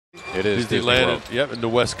It is Disneyland, yep, in the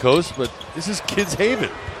West Coast, but this is Kids Haven.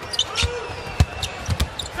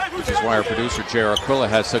 Which is why our producer, J.R. Aquila,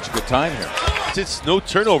 has such a good time here. It's no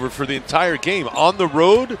turnover for the entire game. On the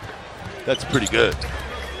road, that's pretty good.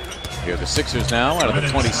 Here are the Sixers now out of the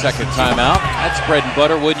 22nd timeout. That's bread and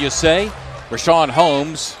butter, wouldn't you say? Rashawn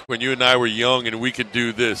Holmes. When you and I were young and we could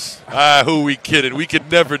do this. Who are we kidding? We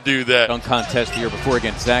could never do that. Dunk contest the year before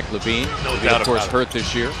against Zach Levine. No Levine, doubt of course, about hurt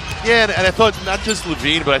this year. Yeah, and I thought not just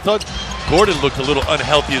Levine, but I thought Gordon looked a little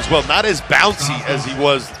unhealthy as well. Not as bouncy as he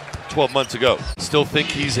was 12 months ago. Still think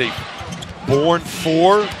he's a born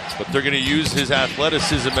four, but they're going to use his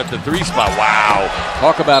athleticism at the 3 spot. Wow.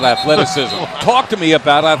 Talk about athleticism. Talk to me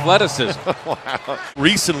about athleticism. Wow.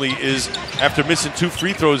 Recently is, after missing 2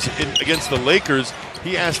 free throws against the Lakers,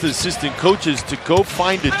 he asked the assistant coaches to go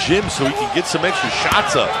find a gym so he can get some extra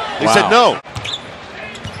shots up. They said no.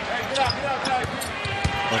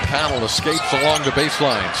 McConnell escapes along the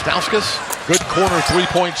baseline. Stauskas, good corner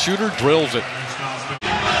three-point shooter, drills it.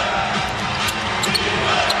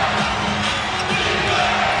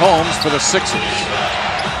 Holmes for the Sixers.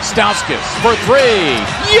 Stauskas for 3.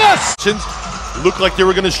 Yes! Looked like they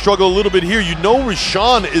were going to struggle a little bit here. You know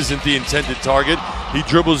Rashawn isn't the intended target. He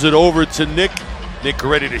dribbles it over to Nik. Nik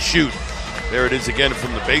ready to shoot. There it is again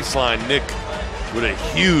from the baseline. Nik with a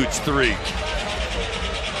huge 3.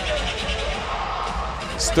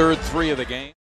 His third 3 of the game.